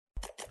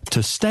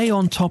To stay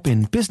on top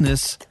in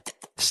business,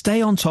 stay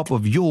on top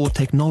of your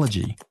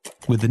technology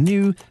with the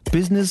new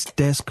Business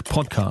Desk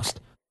podcast,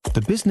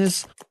 The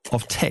Business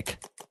of Tech.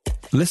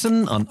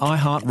 Listen on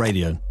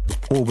iHeartRadio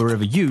or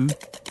wherever you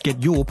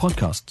get your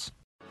podcasts.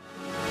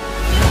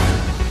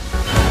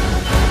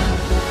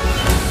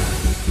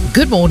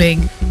 Good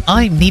morning,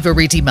 I'm Niva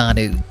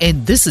Reddy-Manu,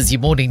 and this is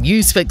your morning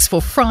news fix for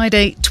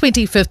Friday,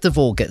 25th of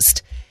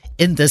August.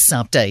 In this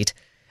update,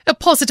 a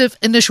positive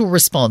initial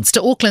response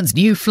to Auckland's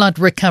new flood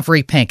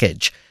recovery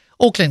package.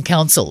 Auckland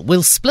Council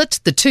will split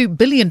the $2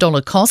 billion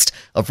cost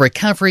of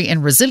recovery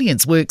and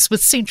resilience works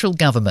with central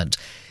government.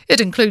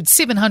 It includes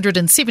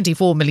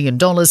 $774 million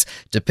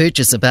to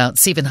purchase about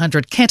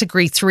 700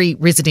 Category 3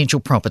 residential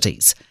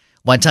properties.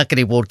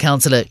 Waitakere Ward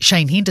Councillor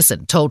Shane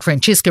Henderson told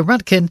Francesca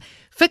Rudkin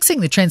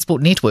fixing the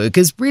transport network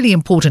is really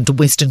important to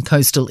western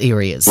coastal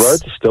areas.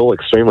 Roads are still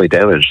extremely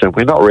damaged, and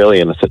we're not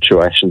really in a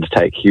situation to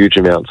take huge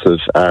amounts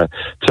of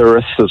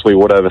tourists as we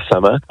would over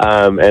summer.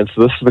 And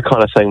so this is the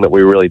kind of thing that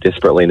we really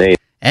desperately need.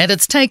 And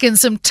it's taken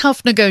some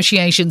tough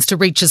negotiations to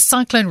reach a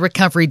cyclone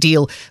recovery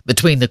deal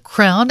between the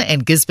Crown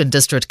and Gisborne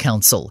District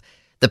Council.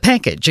 The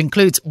package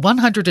includes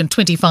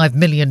 $125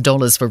 million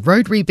for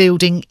road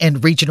rebuilding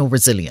and regional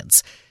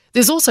resilience.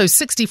 There's also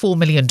 $64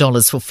 million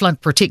for flood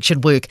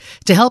protection work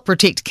to help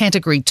protect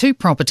Category 2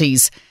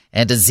 properties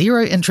and a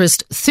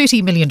zero-interest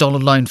 $30 million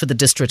loan for the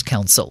District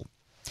Council.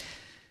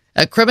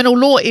 A criminal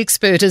law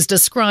expert is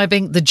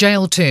describing the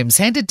jail terms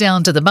handed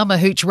down to the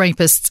Mamahooch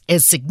rapists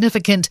as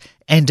significant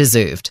and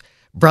deserved.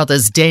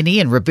 Brothers Danny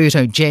and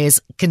Roberto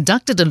Jazz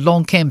conducted a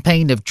long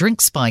campaign of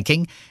drink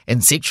spiking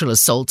and sexual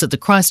assault at the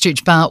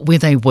Christchurch bar where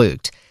they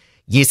worked.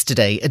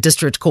 Yesterday, a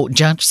district court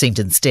judge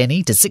sentenced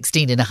Danny to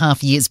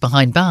 16.5 years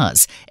behind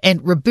bars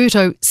and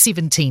Roberto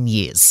 17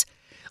 years.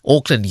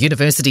 Auckland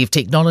University of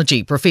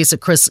Technology Professor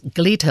Chris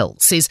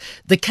Gledhill says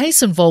the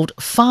case involved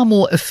far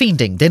more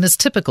offending than is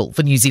typical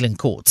for New Zealand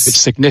courts. It's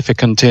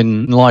significant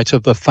in light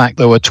of the fact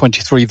there were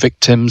 23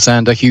 victims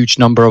and a huge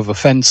number of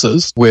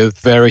offences with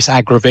various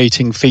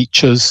aggravating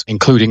features,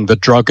 including the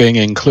drugging,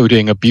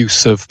 including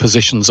abuse of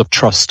positions of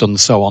trust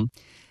and so on.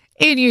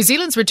 Air New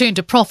Zealand's return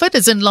to profit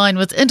is in line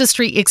with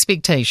industry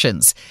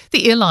expectations.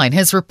 The airline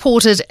has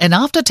reported an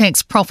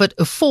after-tax profit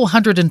of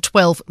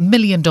 $412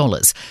 million,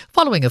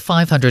 following a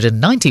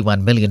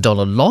 $591 million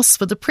loss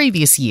for the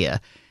previous year.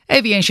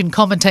 Aviation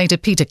commentator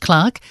Peter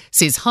Clark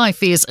says high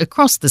fares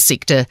across the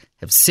sector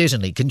have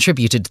certainly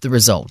contributed to the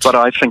result. But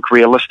I think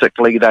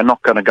realistically they're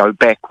not going to go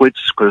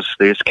backwards because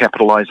there's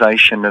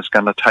capitalisation is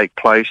going to take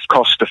place,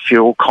 cost of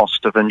fuel,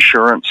 cost of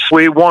insurance.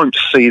 We won't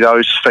see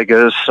those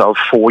figures of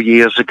 4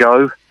 years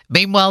ago.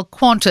 Meanwhile,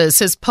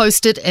 Qantas has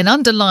posted an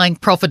underlying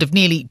profit of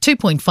nearly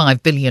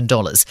 $2.5 billion,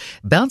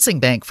 bouncing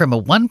back from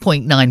a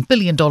 $1.9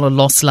 billion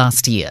loss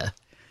last year.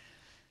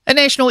 A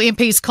National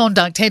MP's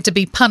conduct had to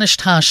be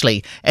punished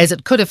harshly as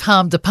it could have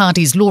harmed the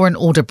party's law and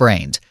order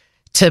brand.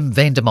 Tim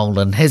van der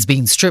Molen has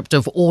been stripped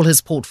of all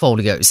his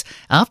portfolios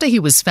after he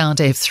was found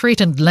to have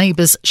threatened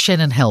Labour's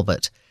Shannon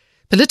Halbert.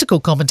 Political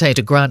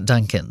commentator Grant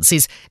Duncan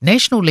says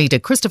National leader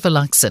Christopher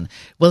Luxon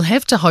will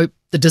have to hope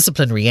the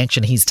disciplinary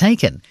action he's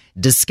taken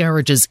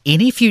discourages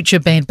any future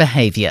bad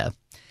behaviour.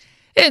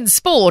 In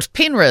sport,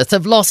 Penrith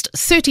have lost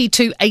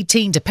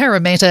 32-18 to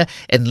Parramatta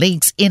in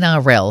League's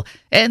NRL,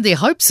 and their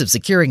hopes of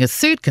securing a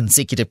third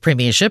consecutive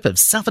premiership have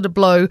suffered a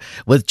blow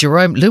with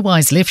Jerome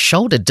Luai's left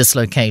shoulder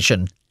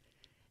dislocation.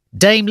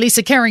 Dame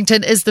Lisa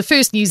Carrington is the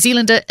first New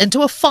Zealander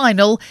into a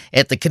final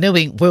at the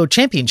Canoeing World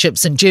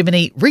Championships in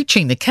Germany,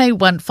 reaching the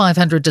K1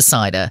 500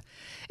 decider.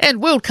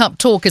 And World Cup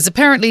talk has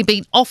apparently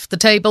been off the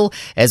table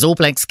as All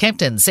Blacks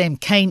captain Sam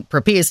Cane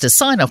prepares to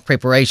sign off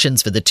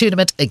preparations for the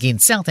tournament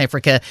against South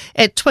Africa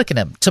at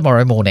Twickenham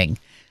tomorrow morning.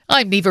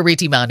 I'm Niva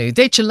Reddy-Manu.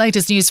 That's your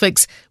latest news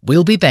fix.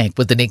 We'll be back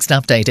with the next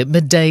update at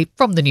midday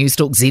from the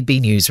Newstalk ZB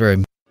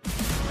newsroom.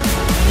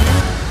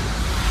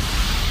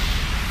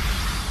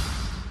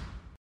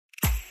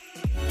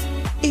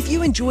 If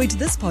you enjoyed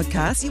this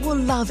podcast, you will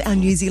love our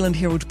New Zealand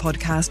Herald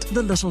podcast,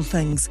 The Little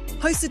Things,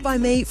 hosted by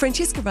me,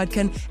 Francesca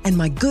Rudkin, and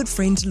my good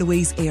friend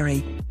Louise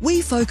Airy.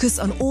 We focus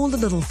on all the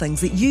little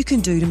things that you can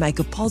do to make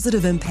a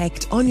positive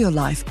impact on your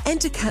life and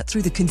to cut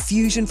through the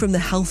confusion from the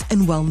health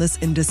and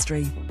wellness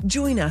industry.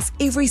 Join us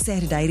every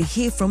Saturday to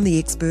hear from the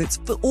experts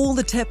for all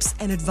the tips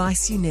and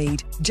advice you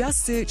need.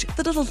 Just search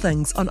The Little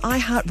Things on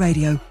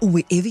iHeartRadio or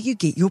wherever you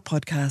get your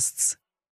podcasts.